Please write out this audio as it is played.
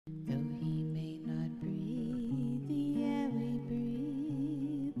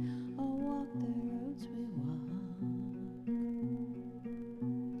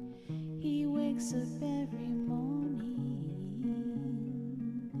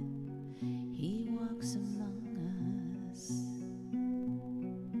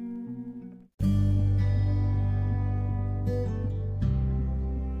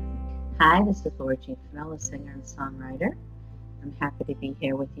Hi, this is Laura Jean Fennell, a singer and songwriter. I'm happy to be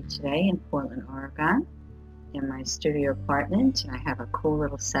here with you today in Portland, Oregon, in my studio apartment, and I have a cool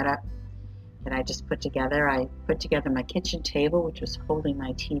little setup that I just put together. I put together my kitchen table, which was holding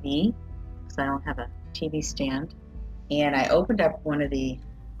my TV, because I don't have a TV stand, and I opened up one of the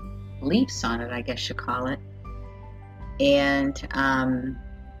leaves on it, I guess you call it, and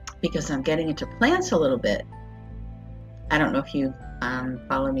because I'm getting into plants a little bit. I don't know if you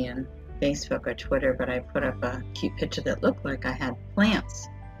follow me on Facebook or Twitter, but I put up a cute picture that looked like I had plants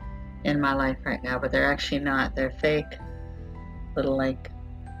in my life right now, but they're actually not. They're fake little like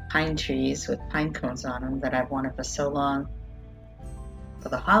pine trees with pine cones on them that I've wanted for so long for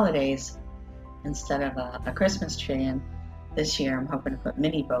the holidays instead of a Christmas tree. And this year I'm hoping to put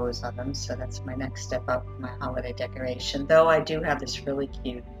mini bows on them, so that's my next step up for my holiday decoration. Though I do have this really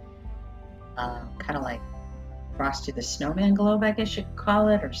cute kind of like Frosty the Snowman globe, I guess you could call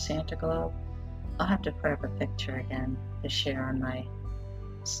it, or Santa globe. I'll have to put up a picture again to share on my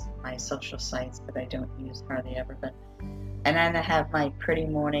social sites that I don't use hardly ever. And then I have my Pretty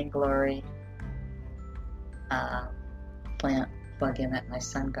Morning Glory plant plug-in that my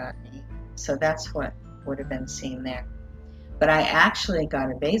son got me. So that's what would have been seen there. But I actually got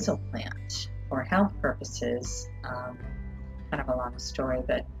a basil plant for health purposes. Kind of a long story,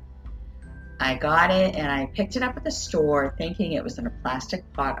 but I got it and I picked it up at the store thinking it was in a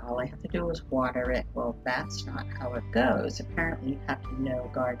plastic pot. All I have to do is water it. Well, that's not how it goes. Apparently, you have to know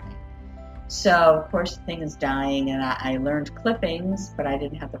gardening. So, of course, the thing is dying, and I learned clippings, but I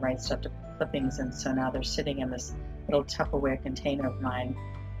didn't have the right stuff to put clippings in, so now they're sitting in this little Tupperware container of mine,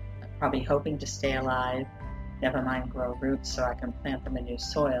 probably hoping to stay alive, never mind grow roots so I can plant them in new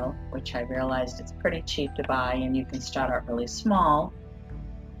soil, which I realized it's pretty cheap to buy, and you can start out really small.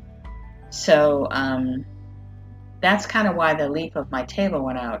 So that's kind of why the leaf of my table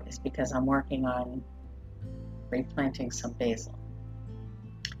went out, is because I'm working on replanting some basil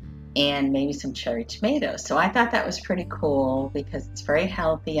and maybe some cherry tomatoes. So I thought that was pretty cool because it's very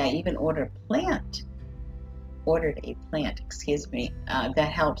healthy. I even ordered a plant, that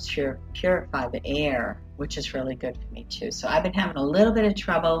helps purify the air, which is really good for me too. So I've been having a little bit of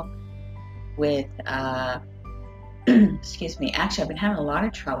trouble with actually I've been having a lot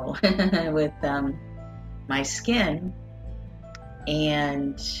of trouble with my skin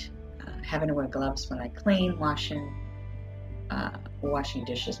and having to wear gloves when I clean, washing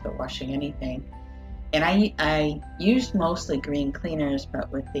dishes, but washing anything. And I used mostly green cleaners,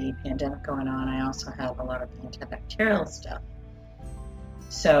 but with the pandemic going on, I also have a lot of antibacterial stuff.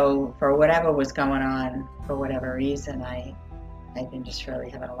 So for whatever was going on, for whatever reason, I've been just really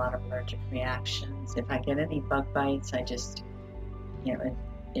having a lot of allergic reactions. If I get any bug bites, I just,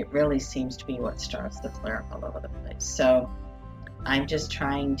 it really seems to be what starts the flare up all over the place. So I'm just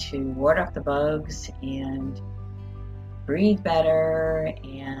trying to ward off the bugs and breathe better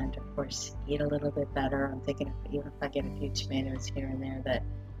and, of course, eat a little bit better. I'm thinking even if I get a few tomatoes here and there that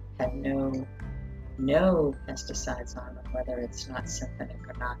have no pesticides on them, whether it's not synthetic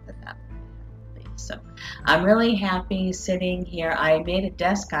or not, that would be. So I'm really happy sitting here. I made a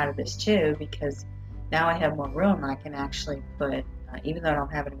desk out of this too because now I have more room. I can actually put, even though I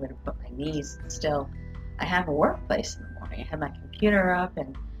don't have anywhere to put my knees, still I have a workplace in the morning. I have my computer up,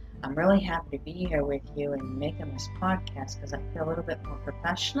 and I'm really happy to be here with you and making this podcast because I feel a little bit more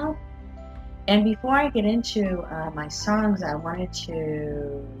professional. And before I get into my songs, I wanted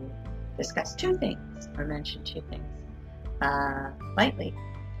to discuss mention two things lightly.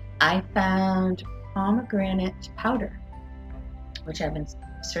 I found pomegranate powder, which I've been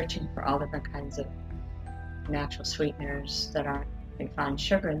searching for all different kinds of natural sweeteners that aren't refined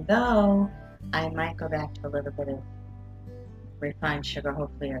sugar. And though I might go back to a little bit of refined sugar,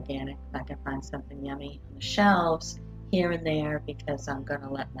 hopefully organic, if I can find something yummy on the shelves here and there, because I'm going to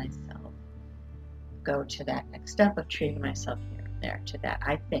let myself go to that next step of treating myself here and there to that,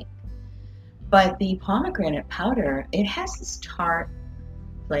 I think. But the pomegranate powder, it has this tart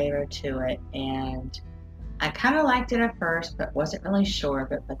flavor to it, and I kind of liked it at first, but wasn't really sure.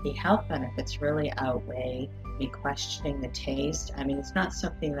 But the health benefits really outweigh me questioning the taste. I mean, it's not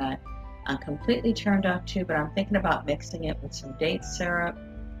something that I'm completely turned off to, but I'm thinking about mixing it with some date syrup,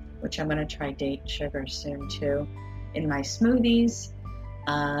 which I'm going to try date sugar soon too, in my smoothies,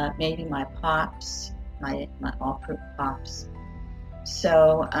 maybe my pops, my all-fruit pops.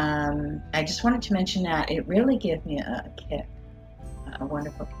 So I just wanted to mention that it really gave me a kick, a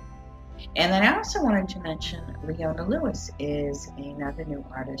wonderful kick. And then I also wanted to mention Leona Lewis is another new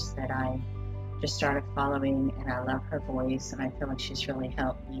artist that I just started following, and I love her voice, and I feel like she's really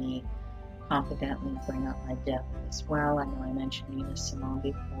helped me confidently bring up my depth as well. I know I mentioned Nina Simone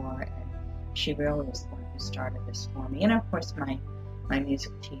before, and she really was the one who started this for me. And of course, my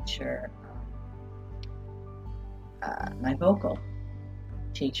music teacher, my vocal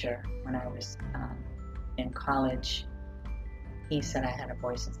teacher when I was in college, he said I had a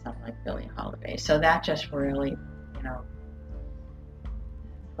voice that sounded like Billie Holiday. So that just really,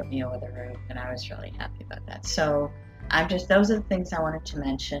 put me over the roof, and I was really happy about that. So those are the things I wanted to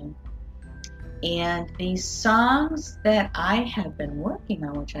mention. And these songs that I have been working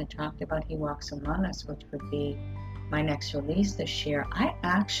on, which I talked about, He Walks Among Us, which would be my next release this year, I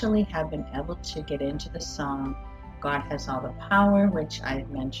actually have been able to get into the song God Has All the Power, which I've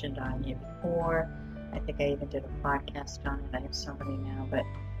mentioned on here before. I think I even did a podcast on it. I have so many now, but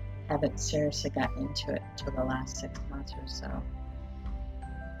haven't seriously got into it until the last 6 months or so.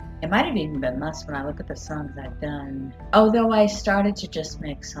 It might have even been less when I look at the songs I've done. Although I started to just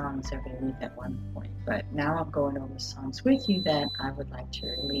make songs every week at one point. But now I'm going over songs with you that I would like to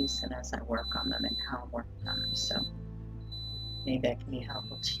release, and as I work on them and how I'm working on them. So maybe that can be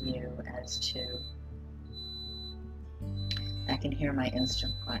helpful to you as to... I can hear my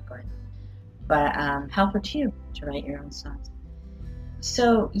instant clock going. But helpful to you to write your own songs.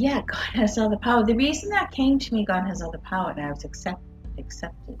 So yeah, God Has All the Power. The reason that came to me, God Has All the Power, and I was accepting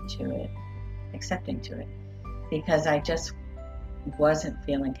to it, because I just wasn't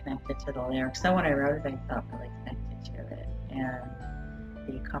feeling connected to the lyrics. So when I wrote it, I felt really connected to it, and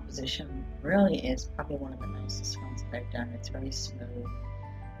the composition really is probably one of the nicest ones that I've done. It's very smooth,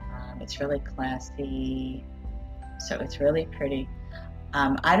 it's really classy, so it's really pretty.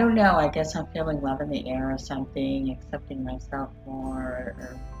 I don't know, I guess I'm feeling love in the air or something, accepting myself more,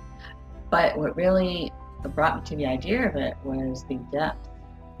 but what really brought me to the idea of it was the depth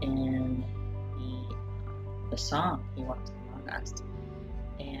in the song, He Walks Among Us.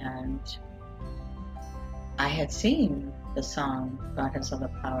 And I had seen the song, God Has All the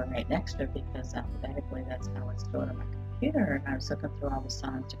Power, right next to it, because alphabetically that's how it's stored on my computer, and I was looking through all the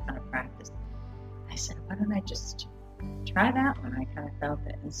songs to kind of practice. I said, why don't I just try that one? I kind of felt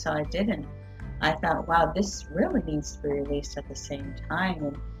it. And so I did, and I thought, wow, this really needs to be released at the same time.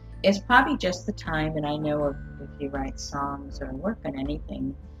 And it's probably just the time, and I know if you write songs or work on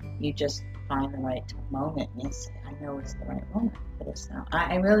anything, you just find the right moment. And yes, I know it's the right moment for this now.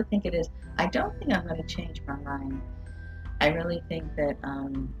 I really think it is. I don't think I'm going to change my mind. I really think that,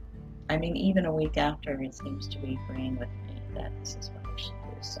 even a week after, it seems to be agreeing with me that this is what I should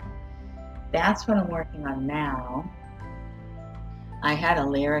do. So that's what I'm working on now. I had a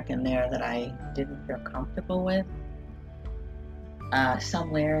lyric in there that I didn't feel comfortable with.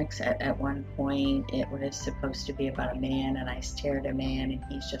 Some lyrics at one point, it was supposed to be about a man, and I stare at a man, and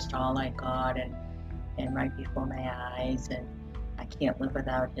he's just all I got, and right before my eyes, and I can't live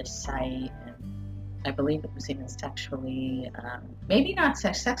without his sight. And I believe it was even sexually, maybe not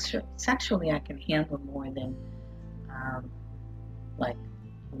sexually I can handle more than like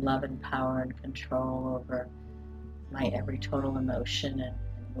love and power and control over my every total emotion and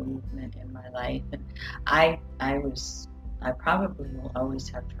movement in my life. And I probably will always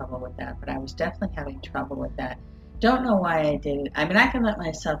have trouble with that, but I was definitely having trouble with that. Don't know why I did it. I can let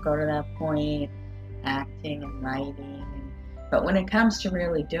myself go to that point, acting and writing, but when it comes to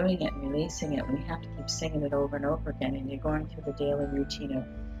really doing it and releasing it, when you have to keep singing it over and over again, and you're going through the daily routine of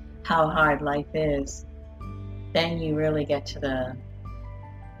how hard life is, then you really get to the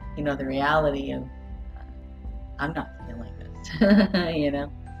reality of, I'm not feeling this,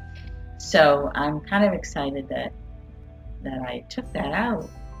 So I'm kind of excited that I took that out.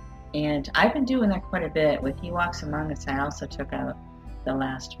 And I've been doing that quite a bit. With He Walks Among Us, I also took out the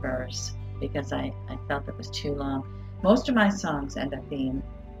last verse because I felt it was too long. Most of my songs end up being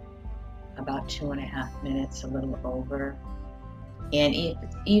about 2.5 minutes, a little over. And if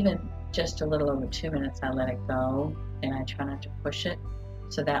it's even just a little over 2 minutes, I let it go, and I try not to push it.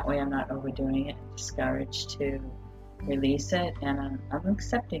 So that way I'm not overdoing it and discouraged to release it. And I'm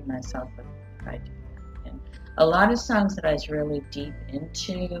accepting myself if I do that. And a lot of songs that I was really deep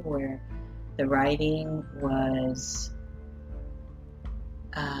into, where the writing was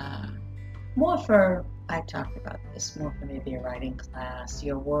more for, I talked about this, more for maybe a writing class.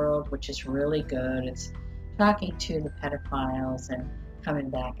 Your World, which is really good. It's talking to the pedophiles and coming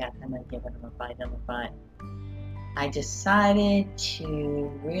back at them and giving them a bite in the butt. I decided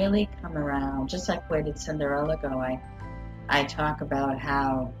to really come around, just like Where Did Cinderella Go? I talk about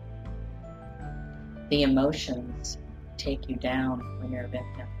how the emotions take you down when you're a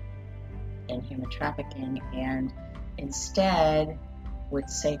victim in human trafficking, and instead, with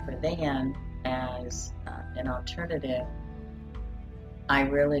Safer Than as an alternative, I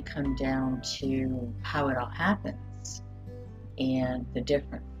really come down to how it all happens. and the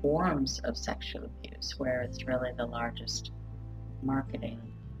different forms of sexual abuse, where it's really the largest marketing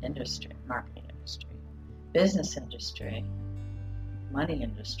industry, business industry, money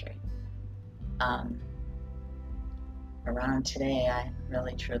industry around today. I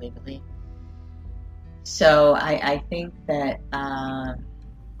really truly believe. So I think that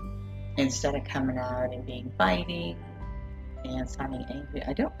instead of coming out and being fighting and sounding angry,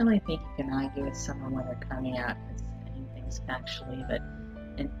 I don't really think you can argue with someone when they're coming out and saying things factually, but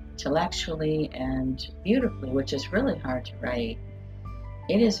intellectually and beautifully, which is really hard to write.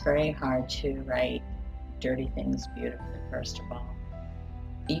 It is very hard to write dirty things beautifully, first of all.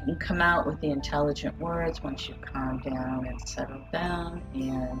 You can come out with the intelligent words once you calm down and settle down,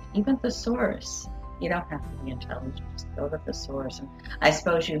 and even thesaurus. You don't have to be intelligent, just go to the source. And I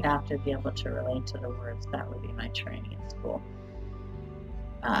suppose you have to be able to relate to the words. That would be my training in school.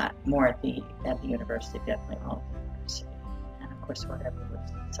 More at the university, definitely all at the university. And of course, whatever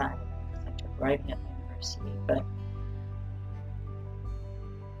was inside of it, because I took writing at the university. But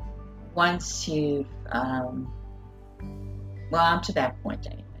once you've, I'm to that point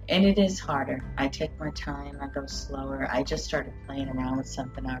anyway. And it is harder. I take my time, I go slower. I just started playing around with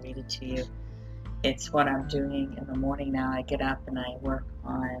something. I'll read it to you. It's what I'm doing in the morning now. I get up and I work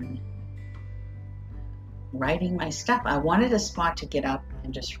on writing my stuff. I wanted a spot to get up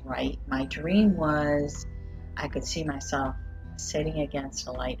and just write. My dream was I could see myself sitting against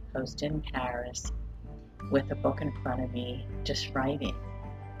a light post in Paris with a book in front of me, just writing.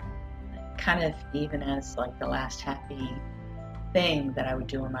 Kind of even as like the last happy thing that I would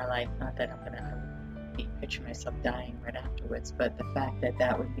do in my life. Not that I'm going to picture myself dying right afterwards, but the fact that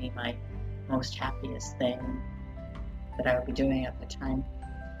that would be my most happiest thing that I would be doing at the time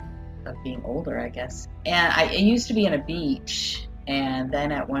of being older, I guess. And it used to be on a beach, and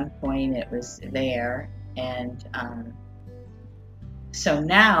then at one point it was there, and so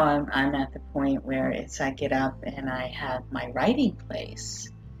now I'm at the point where I get up and I have my writing place,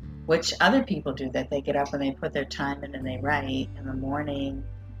 which other people do, that they get up and they put their time in and they write in the morning.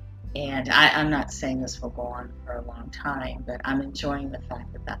 And I'm not saying this will go on for a long time, but I'm enjoying the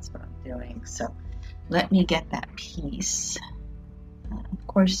fact that that's what I'm doing. So let me get that piece. Of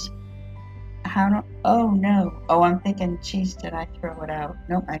course, I'm thinking, geez, did I throw it out?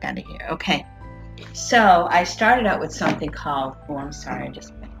 Nope, I got it here. Okay. So I started out with something called,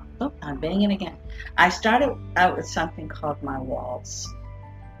 I'm banging again. I started out with something called My Waltz.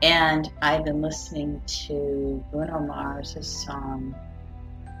 And I've been listening to Bruno Mars' song,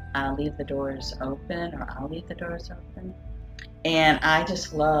 I'll Leave the Doors Open. And I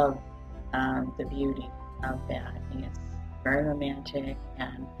just love the beauty of that. I think it's very romantic,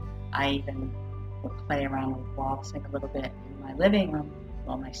 and I even would play around with waltzing a little bit in my living room,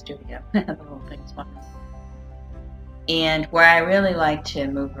 my studio. The whole thing's wonderful. And where I really like to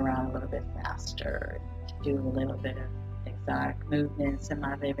move around a little bit faster, to do a little bit of exotic movements in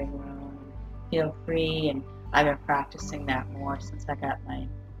my living room, feel free. And I've been practicing that more since I got my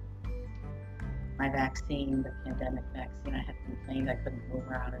vaccine, the pandemic vaccine. I had complained I couldn't move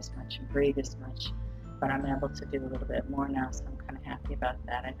around as much and breathe as much, but I'm able to do a little bit more now, so I'm kind of happy about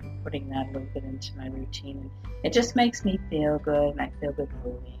that. I've been putting that a little bit into my routine, and it just makes me feel good, and I feel good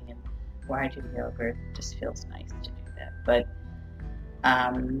moving, and where I do yoga, it just feels nice to do that. But,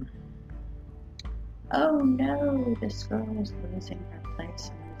 oh no, this girl is losing her place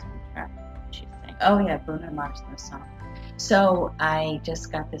and losing track of what she's saying. Oh yeah, Bruno Mars in the song. So I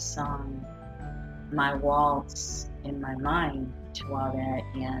just got this song, My Waltz, in my mind to all that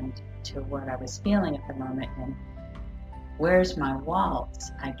and to what I was feeling at the moment, and where's my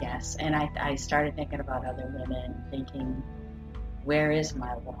waltz, I guess. And I started thinking about other women, thinking, where is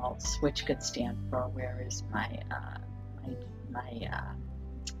my waltz, which could stand for where is my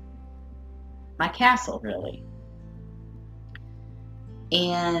castle, really.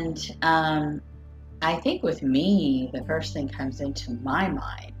 And I think with me, the first thing comes into my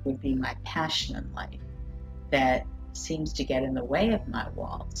mind would be my passion in life that seems to get in the way of my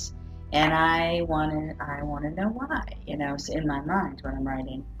waltz. And I want to know why, it's in my mind when I'm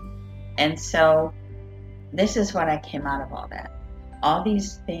writing. And so this is what I came out of all that. All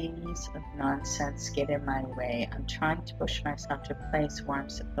these things of nonsense get in my way. I'm trying to push myself to a place where I'm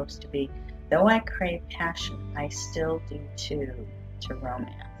supposed to be. Though I crave passion, I still do too, to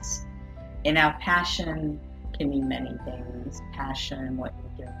romance. And now passion can mean many things. Passion, what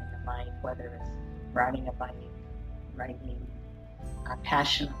you're doing in life, whether it's riding a bike, writing.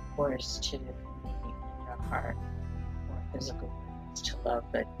 Passion, of course, to me in your heart, or physical things to love.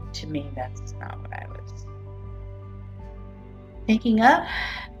 But to me, that's not what I was thinking of.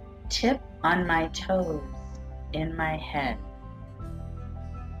 Tip on my toes, in my head,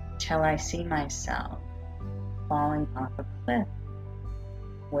 till I see myself falling off a cliff.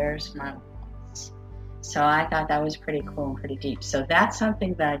 Where's my walls? So I thought that was pretty cool and pretty deep. So that's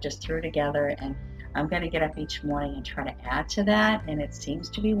something that I just threw together, and I'm going to get up each morning and try to add to that, and it seems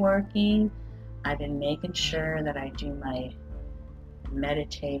to be working. I've been making sure that I do my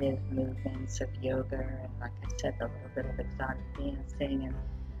meditative movements of yoga, and like I said, a little bit of exotic dancing. And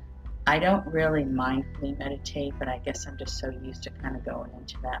I don't really mindfully meditate, but I guess I'm just so used to kind of going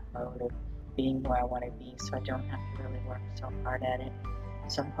into that mode of being where I want to be, so I don't have to really work so hard at it.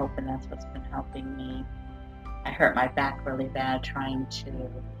 So I'm hoping that's what's been helping me. I hurt my back really bad trying to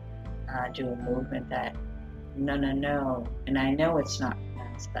do a movement that no, and I know it's not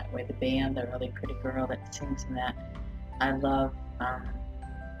pronounced that way. The band, the really pretty girl that sings in that, I love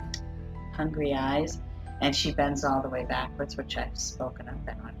Hungry Eyes, and she bends all the way backwards, which I've spoken of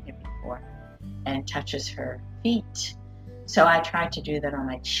that on here before, and touches her feet. So I tried to do that on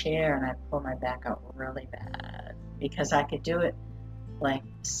my chair, and I pulled my back out really bad because I could do it like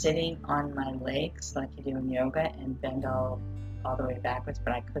sitting on my legs like you do in yoga and bend all the way backwards,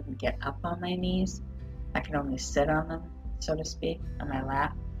 but I couldn't get up on my knees. I could only sit on them, so to speak, on my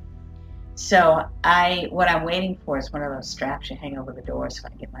lap. So what I'm waiting for is one of those straps you hang over the door so I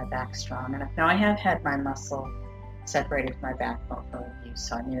can get my back strong enough. Now I have had my muscle separated from my backbone for review,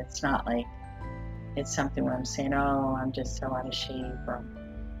 so I mean it's not like it's something where I'm saying, oh, I'm just so out of shape or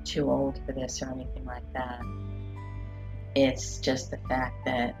I'm too old for this or anything like that. It's just the fact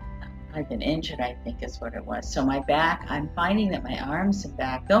that I've been injured, I think is what it was. So my back, I'm finding that my arms and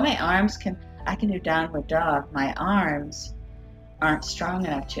back, though my arms I can do downward dog, my arms aren't strong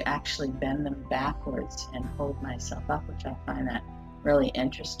enough to actually bend them backwards and hold myself up, which I find that really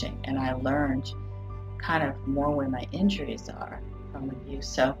interesting. And I learned kind of more where my injuries are from abuse.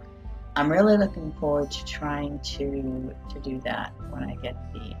 So I'm really looking forward to trying to do that when I get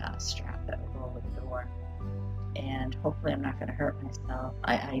the strap that will go over the door. And hopefully I'm not going to hurt myself.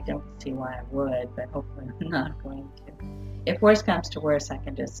 I don't see why I would, but hopefully I'm not going to. If worse comes to worse, I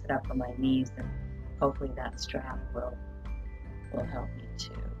can just sit up on my knees, and hopefully that strap will help me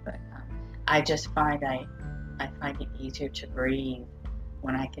too. But I just find I find it easier to breathe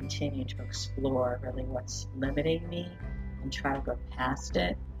when I continue to explore really what's limiting me and try to go past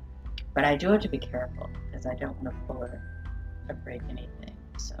it. But I do have to be careful because I don't want to pull or break anything.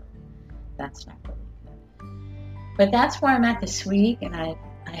 So that's not really good. But that's where I'm at this week, and I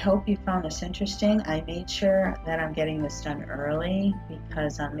hope you found this interesting. I made sure that I'm getting this done early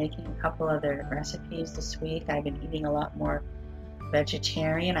because I'm making a couple other recipes this week. I've been eating a lot more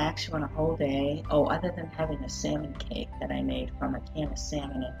vegetarian. I actually went a whole day, other than having a salmon cake that I made from a can of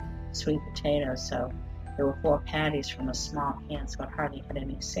salmon and sweet potatoes. So there were 4 patties from a small can, so it hardly had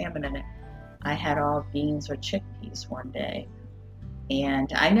any salmon in it. I had all beans or chickpeas one day.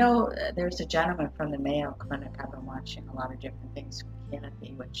 And I know there's a gentleman from the Mayo Clinic. I've been watching a lot of different things from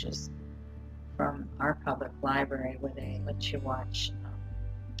Canopy, which is from our public library, where they let you watch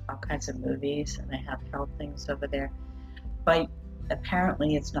all kinds of movies, and they have health things over there. But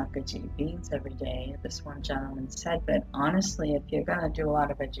apparently it's not good to eat beans every day, this one gentleman said. But honestly, if you're going to do a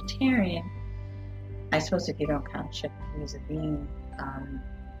lot of vegetarian, I suppose if you don't count chickpeas or beans,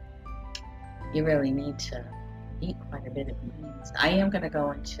 you really need to eat quite a bit of beans. I am going to go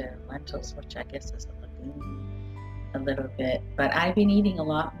into lentils, which I guess is a legume, a little bit. But I've been eating a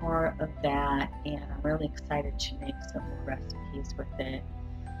lot more of that, and I'm really excited to make some more recipes with it.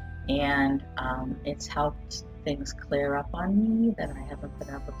 And it's helped things clear up on me that I haven't been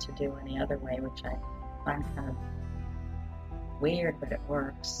able to do any other way, which I find kind of weird, but it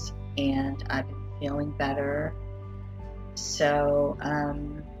works. And I've been feeling better. So,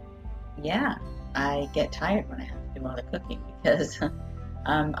 yeah, I get tired when I have to do all the cooking because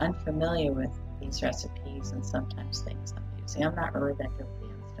I'm unfamiliar with these recipes and sometimes things I'm using. I'm not really that good with the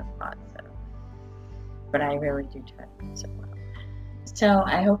Instant Pot, but I really do try to use it well. So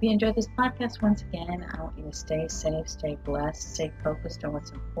I hope you enjoyed this podcast once again. I want you to stay safe, stay blessed, stay focused on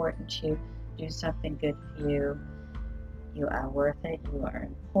what's important to you, do something good for you. You are worth it, you are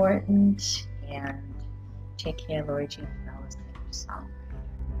important, and take care. Lori Jean Finella, singer-songwriter.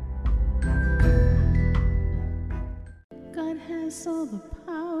 God has all the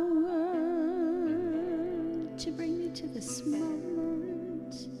power to bring me to this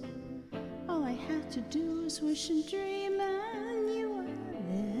moment. All I have to do is wish and dream